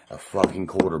about a fucking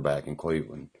quarterback in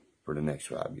Cleveland for the next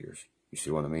 5 years. You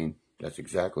see what I mean? That's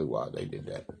exactly why they did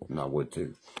that, and I would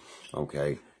too.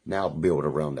 Okay, now build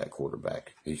around that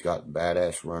quarterback. He's got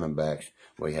badass running backs.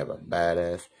 We have a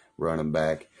badass running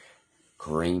back.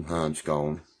 Kareem Hunt's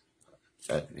gone.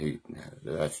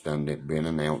 That's been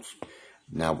announced.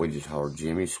 Now we just hired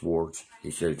Jimmy Schwartz. He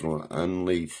said he's going to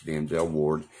unleash Denzel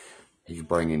Ward. He's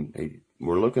bringing.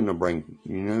 We're looking to bring.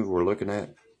 We're looking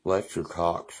at Fletcher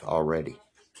Cox already.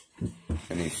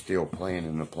 And he's still playing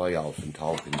in the playoffs and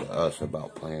talking to us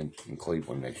about playing in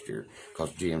Cleveland next year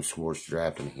because Jim Schwartz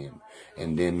drafted him.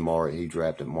 And then he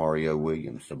drafted Mario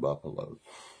Williams to Buffalo.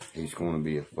 He's going to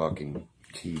be a fucking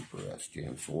key for us.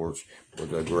 Jim Schwartz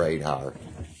was a great hire.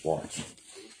 Watch.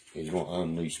 He's going to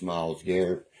unleash Myles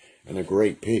Garrett. And a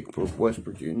great pick for West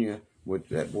Virginia with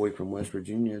that boy from West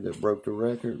Virginia that broke the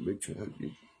record.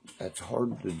 That's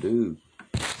hard to do.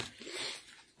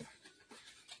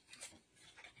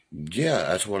 Yeah,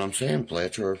 that's what I'm saying.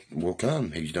 Fletcher will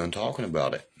come. He's done talking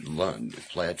about it.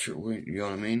 Fletcher, you know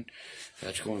what I mean?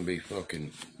 That's going to be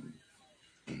fucking...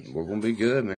 We're going to be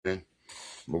good, man.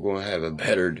 We're going to have a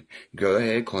better... Go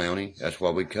ahead, Clowney. That's why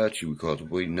we cut you, because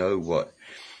we know what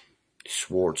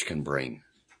Schwartz can bring.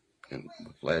 And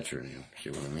Fletcher, see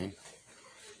what I mean?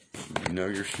 You know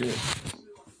your shit.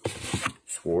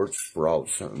 Schwartz brought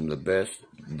some of the best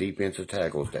defensive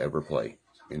tackles to ever play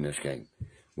in this game.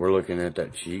 We're looking at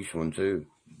that Chiefs one too.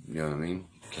 You know what I mean?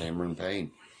 Cameron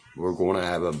Payne. We're going to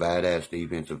have a badass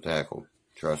defensive tackle.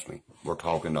 Trust me. We're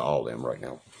talking to all them right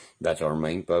now. That's our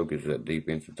main focus, that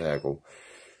defensive tackle.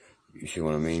 You see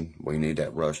what I mean? We need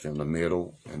that rush down the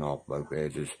middle and off both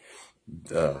edges.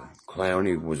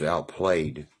 Clowney was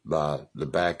outplayed by the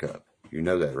backup. You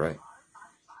know that, right?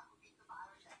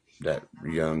 That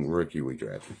young rookie we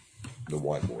drafted. The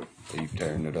white boy. He's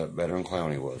tearing it up better than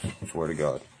Clowney was. I swear to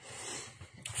God.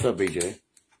 What's up, BJ?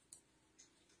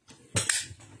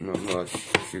 Not much.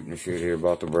 Shooting the shit here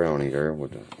about the brownie there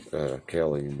with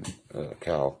Kelly and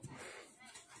Cal.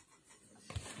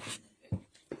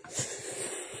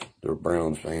 They're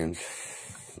Browns fans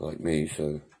like me,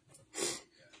 so.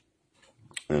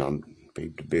 And I'm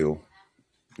beat the bill,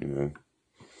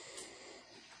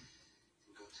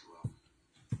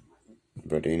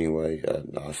 But anyway,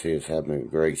 I see it's having a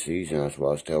great season. That's why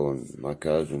I was telling my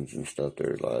cousins and stuff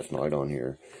there last night on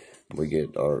here. We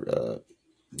get our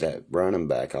that running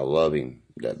back. I love him.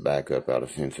 That backup out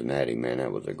of Cincinnati, man,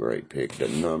 that was a great pick.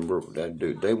 That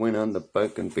dude, they went on the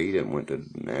fucking feet and went to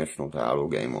the national title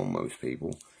game on most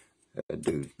people. That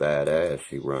dude's badass.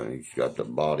 He's got the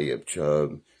body of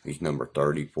Chubb. He's number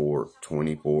 34,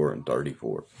 24, and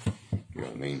 34. You know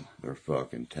what I mean? They're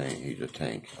fucking tank. He's a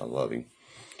tank. I love him.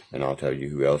 And I'll tell you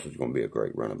who else is going to be a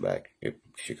great running back if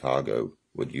Chicago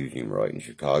would use him right. And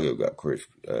Chicago got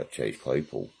Chase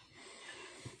Claypool.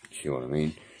 See what I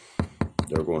mean?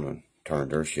 They're going to turn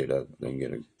their shit up and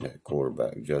get that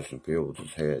quarterback, Justin Fields,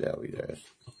 his head out his ass.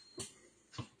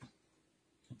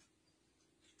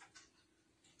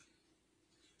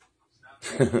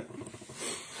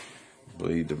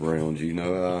 Bleed the Browns. You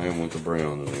know how I am with the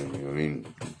Browns. I mean,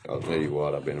 I'll tell you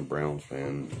what, I've been a Browns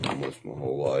fan almost my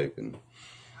whole life, and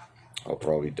I'll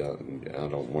probably die. I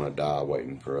don't want to die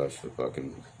waiting for us to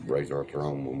fucking raise our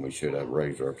throne when we should have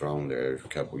raised our throne there a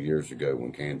couple years ago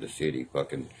when Kansas City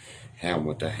fucking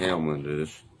helmet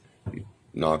us,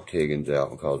 knocked Higgins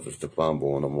out and caused us to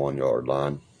fumble on the 1 yard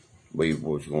line. We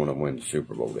was going to win the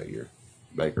Super Bowl that year.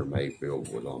 Baker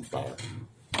Mayfield was on fire.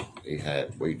 We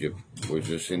was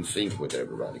just in sync with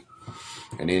everybody.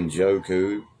 And then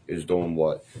Joku is doing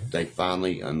what? They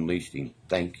finally unleashed him.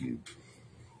 Thank you.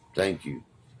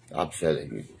 I've said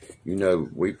it.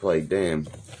 We played them.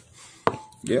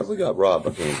 Yeah, we got robbed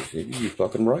by Kansas City. You're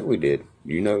fucking right, we did.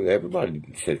 Everybody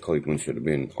said Cleveland should have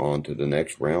been on to the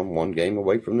next round, one game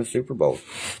away from the Super Bowl.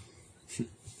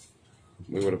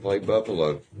 We would have played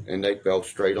Buffalo, and they fell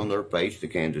straight on their face to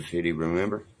Kansas City,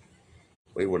 remember?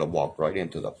 We would have walked right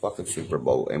into the fucking Super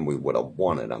Bowl, and we would have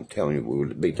won it. I'm telling you, we would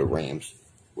have beat the Rams.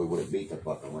 We would have beat the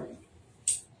fucking Rams.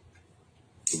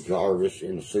 Jarvis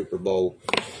in the Super Bowl.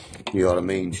 You know what I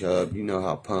mean, Chubb? You know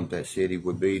how pumped that city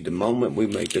would be. The moment we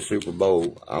make the Super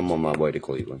Bowl, I'm on my way to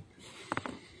Cleveland.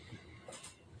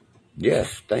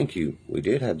 Yes, thank you. We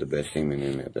did have the best team in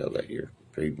the NFL that year.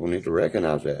 People need to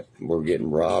recognize that. We're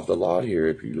getting robbed a lot here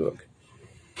if you look.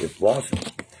 if Watson,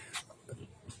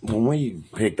 when we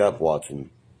picked up Watson,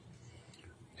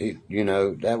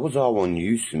 that was all on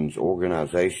Houston's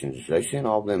organizations. They sent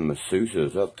all them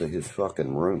masseuses up to his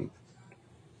fucking room.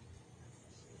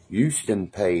 Houston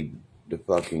paid the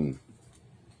fucking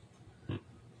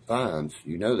fines.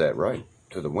 You know that, right?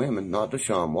 To the women, not to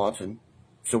Sean Watson.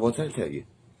 So what's that tell you?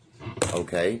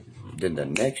 Okay. Then the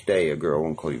next day, a girl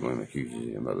in Cleveland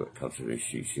accuses him of it because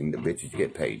she seen the bitches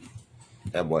get paid.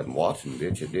 That wasn't Watson,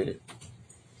 bitch, that did it.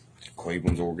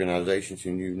 Cleveland's organizations,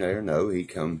 and you never know, he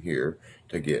come here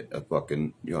to get a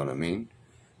fucking, you know what I mean,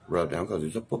 rubbed down because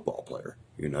he's a football player.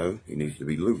 You know, he needs to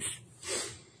be loose.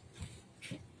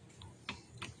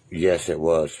 Yes, it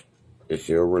was. It's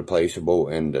irreplaceable,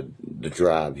 and the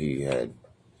drive he had,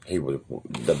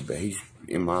 he's,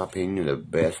 in my opinion, the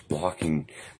best blocking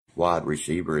wide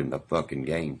receiver in the fucking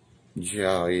game.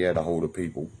 Yeah, he had a hold of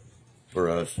people. For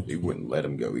us, he wouldn't let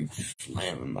him go. He'd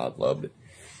slam him. I loved it.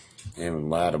 Him and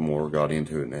Lattimore got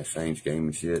into it in that Saints game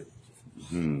and shit.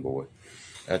 Boy.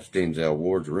 That's Denzel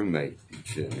Ward's roommate and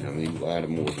shit. You know what I mean?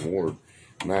 Lattimore's Ward.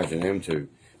 Imagine them two.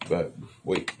 But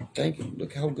wait,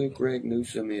 look how good Greg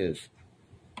Newsome is.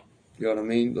 You know what I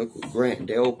mean? Look what Grant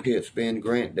Delpitt's been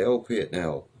Grant Delpitt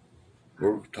now.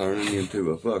 We're turning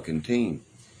into a fucking team.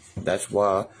 That's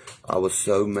why I was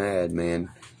so mad, man,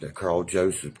 that Carl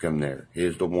Joseph come there.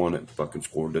 He's the one that fucking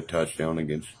scored the touchdown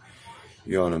against,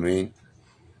 you know what I mean?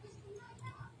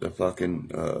 The fucking,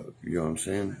 you know what I'm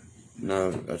saying?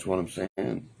 No, that's what I'm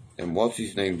saying. And what's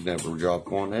his name's never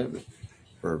dropped one ever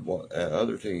for what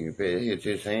other team. If it hits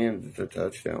his hands, it's a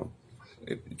touchdown.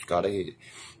 It's got to hit.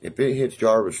 If it hits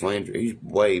Jarvis Landry, he's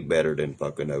way better than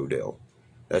fucking Odell.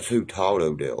 That's who taught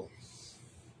Odell.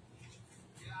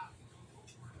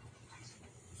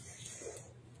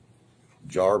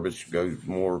 Jarvis goes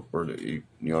more for the, you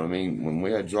know what I mean? When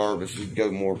we had Jarvis, he'd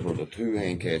go more for the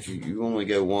two-hand catch. You only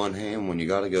go one hand when you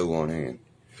got to go one hand.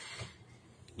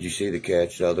 Did you see the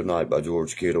catch the other night by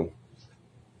George Kittle?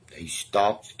 He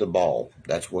stops the ball.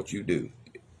 That's what you do,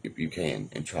 if you can,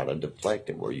 and try to deflect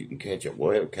it where you can catch it.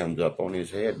 Well, it comes up on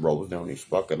his head, rolls down his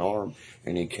fucking arm,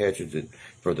 and he catches it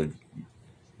for the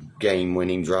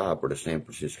game-winning drive for the San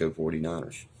Francisco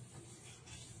 49ers.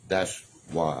 That's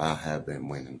why I have been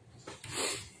winning.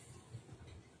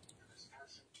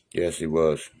 Yes, he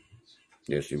was.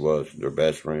 Yes, he was. They're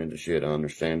best friends and shit. I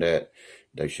understand that.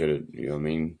 They should have, you know what I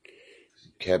mean,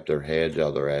 kept their heads out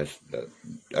of their ass.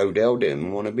 Odell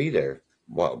didn't want to be there.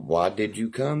 Why did you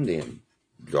come then?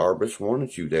 Jarvis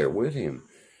wanted you there with him.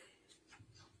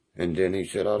 And then he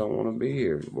said, I don't want to be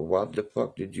here. Well, why the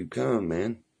fuck did you come,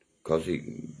 man? Because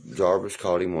Jarvis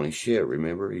caught him on his shit,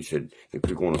 remember? He said, if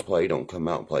you're going to play, don't come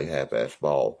out and play half-ass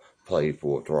ball. Play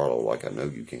full throttle like I know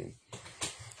you can.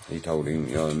 He told him,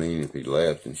 you know what I mean, if he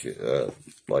left and shit,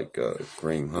 like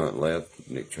Kareem Hunt left,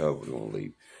 Nick Chubb was going to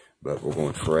leave. But we're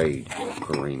going to trade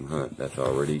Kareem Hunt. That's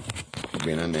already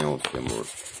been announced, and we're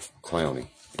Clowney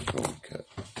is going to cut.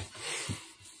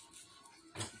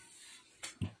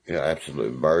 Yeah,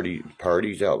 absolutely.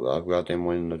 Purdy's out. I've got them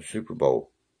winning the Super Bowl.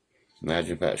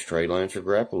 Imagine if that's Trey Lance or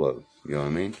Garoppolo. You know what I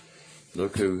mean?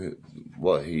 Look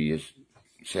what he is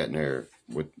sitting there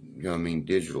with, you know what I mean,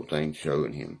 digital things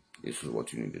showing him. This is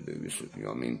what you need to do. This is, you know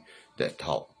what I mean, that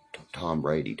Tom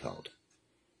Brady taught.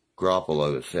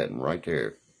 Garoppolo is sitting right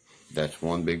there. That's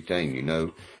one big thing, you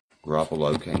know.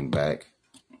 Garoppolo came back,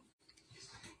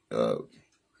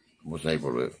 was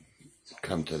able to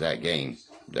come to that game.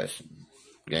 That's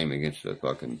game against the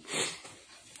fucking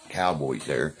Cowboys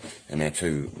there, and that's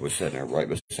who was sitting there right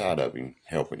beside of him,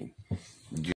 helping him.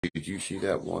 Did you see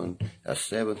that one? A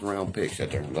 7th round pick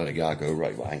sat there and let a guy go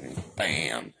right by him, and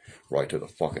bam, right to the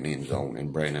fucking end zone,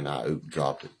 and Brandon Ayuk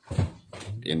dropped it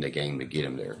in the game to get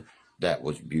him there. That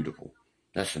was beautiful.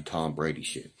 That's some Tom Brady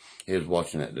shit. He was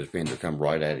watching that defender come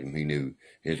right at him. He knew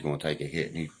he was going to take a hit,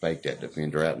 and he faked that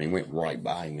defender out, and he went right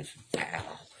by him and said, pow.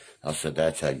 I said,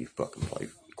 that's how you fucking play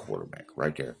quarterback,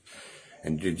 right there.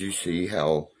 And did you see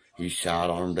how he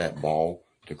sidearmed that ball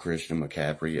to Christian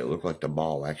McCaffrey? It looked like the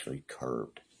ball actually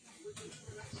curved.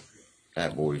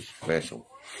 That boy's special.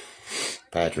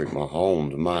 Patrick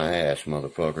Mahomes, my ass,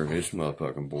 motherfucker. This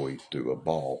motherfucking boy threw a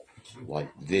ball like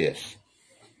this.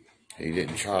 He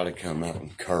didn't try to come out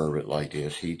and curve it like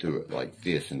this. He threw it like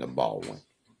this, and the ball went.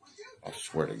 I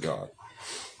swear to God.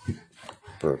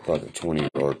 For a fucking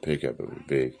 20-yard pickup, it was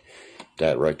big.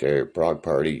 That right there, Brock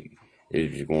Purdy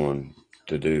is going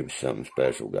to do something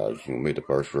special, guys. He's going to be the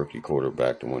first rookie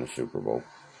quarterback to win a Super Bowl.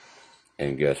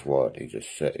 And guess what? He's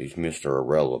Mr.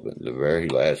 Irrelevant, the very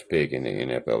last pick in the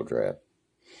NFL draft.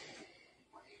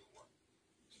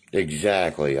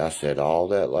 Exactly. I said all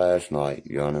that last night,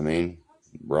 you know what I mean?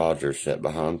 Roger sat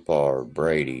behind par.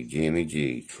 Brady, Jimmy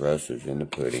G, trust is in the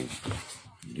pudding.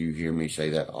 You hear me say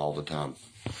that all the time.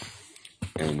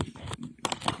 And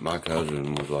my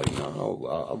cousin was like,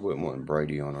 no, I wouldn't want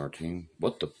Brady on our team.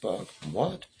 What the fuck?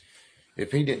 What?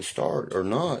 If he didn't start or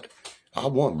not, I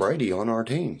want Brady on our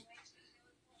team.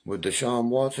 With Deshaun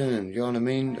Watson and, you know what I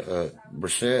mean?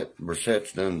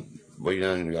 Brissett's done, we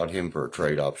done got him for a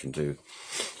trade option too.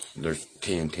 There's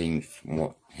 10 teams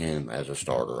want him as a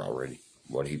starter already,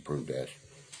 what he proved as.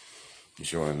 You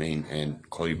see what I mean? And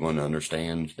Cleveland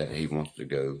understands that he wants to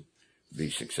go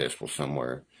be successful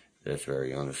somewhere. That's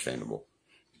very understandable.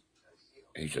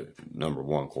 He's a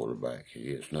 #1 quarterback. He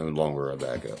is no longer a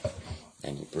backup.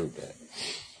 And he proved that.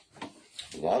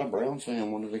 A lot of Browns fans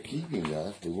wanted to keep him,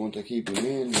 guys. They wanted to keep him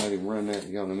in, let him run that,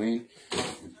 you know what I mean?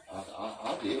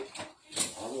 I did.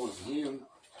 I wanted him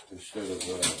instead of,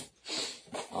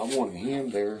 I wanted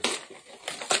him there.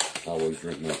 I always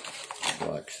drink my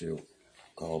black silk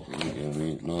coffee, you know what I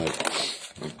mean, at night.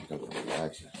 Because it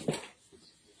relaxes me.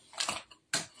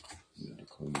 Need to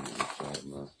clean inside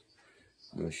my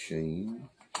machine.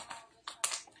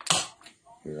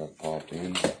 Here I popped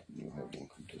in. You'll have one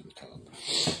come to the top.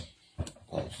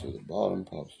 Pops to the bottom,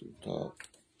 pops to the top.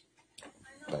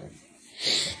 Bang.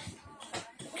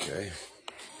 Okay.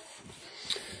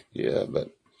 Yeah, but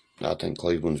I think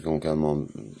Cleveland's going to come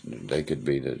on. They could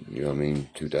be the, you know what I mean,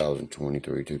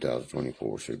 2023,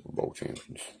 2024 Super Bowl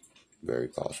champions. Very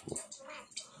possible.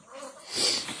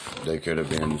 They could have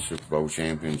been Super Bowl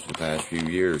champions the past few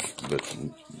years, but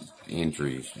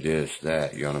injuries, this,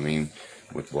 that, you know what I mean,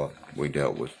 with what we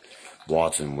dealt with.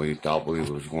 Watson, we thought we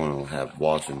was going to have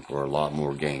Watson for a lot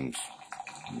more games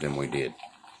than we did.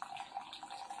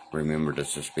 Remember the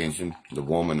suspension? The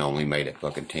woman only made it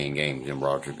fucking 10 games and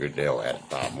Roger Goodell added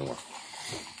 5 more.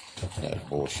 That's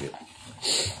bullshit.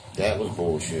 That was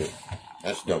bullshit.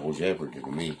 That's double jeopardy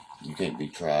to me. You can't be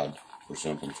tried for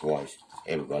something twice.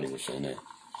 Everybody was saying that.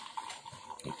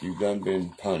 If you've done been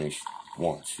punished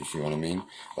once, you see what I mean?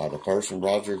 By the person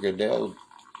Roger Goodell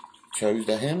chose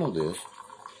to handle this.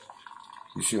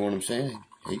 You see what I'm saying?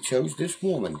 He chose this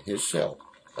woman himself,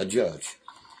 a judge.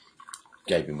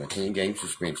 Gave him a 10-game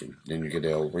suspension. Then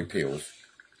Goodell repeals.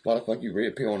 Why the fuck you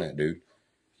repealing that, dude?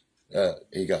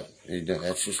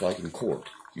 That's just like in court.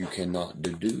 You cannot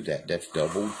do that. That's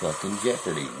double fucking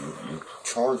jeopardy. You're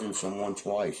charging someone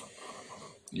twice.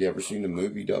 You ever seen the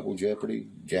movie Double Jeopardy?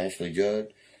 Ashley Judd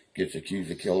gets accused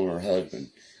of killing her husband.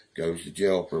 Goes to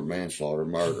jail for manslaughter,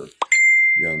 murder.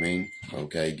 You know what I mean?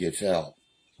 Okay, gets out.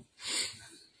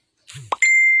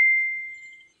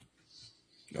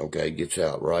 Okay, gets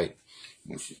out, right?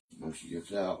 When she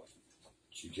gets out,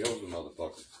 she kills the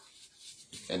motherfucker.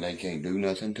 And they can't do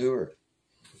nothing to her.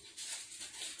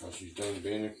 Because she's done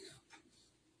been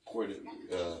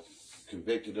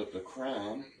convicted of the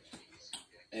crime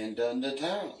and done the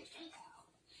time.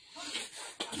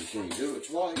 You can't do it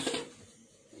twice.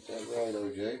 Is that right,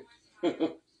 OJ?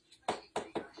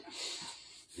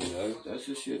 You know, that's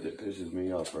the shit that pisses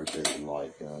me off right there in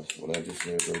life, guys. What I just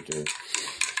said right there.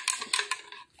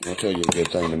 I'll tell you a good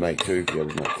thing to make too if you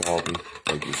ever make coffee.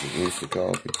 Make you some instant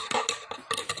coffee.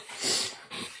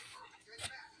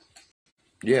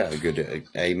 Yeah, good.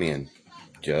 Amen.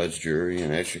 Judge, jury,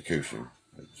 and execution.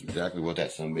 That's exactly what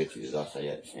that son of a bitch is. I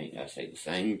say the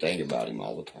same thing about him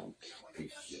all the time.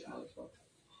 Piece of shit, motherfucker.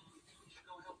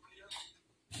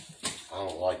 I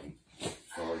don't like him.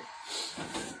 Sorry.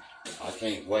 I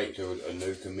can't wait till a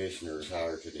new commissioner is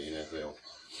hired to the NFL.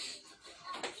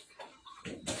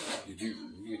 You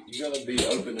gotta be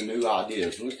open to new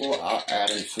ideas. Look what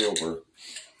Adam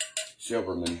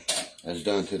Silverman has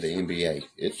done to the NBA.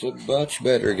 It's a much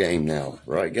better game now,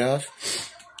 right, guys?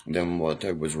 Than what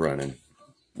they was running.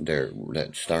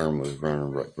 That Stern was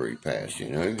running right pretty fast, you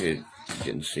know. It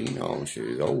didn't see no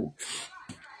shit. Oh,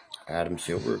 Adam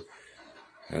Silver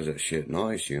has that shit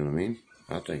nice, you know what I mean?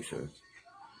 I think so.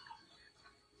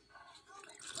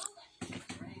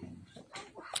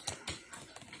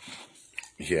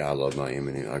 Yeah, I love my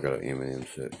M&M. I got an M&M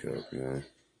set cup, you know.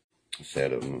 A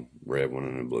set of them, red one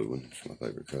and a blue one. It's my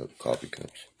favorite cup, coffee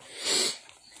cups.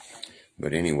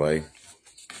 But anyway,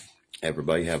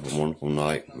 everybody have a wonderful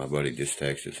night. My buddy just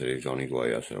texted, said he's on his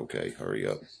way. I said, okay, hurry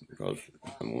up, because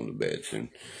I'm on the bed soon.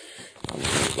 I want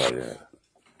everybody that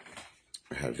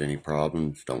has any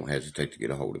problems, don't hesitate to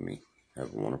get a hold of me.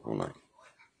 Have a wonderful night.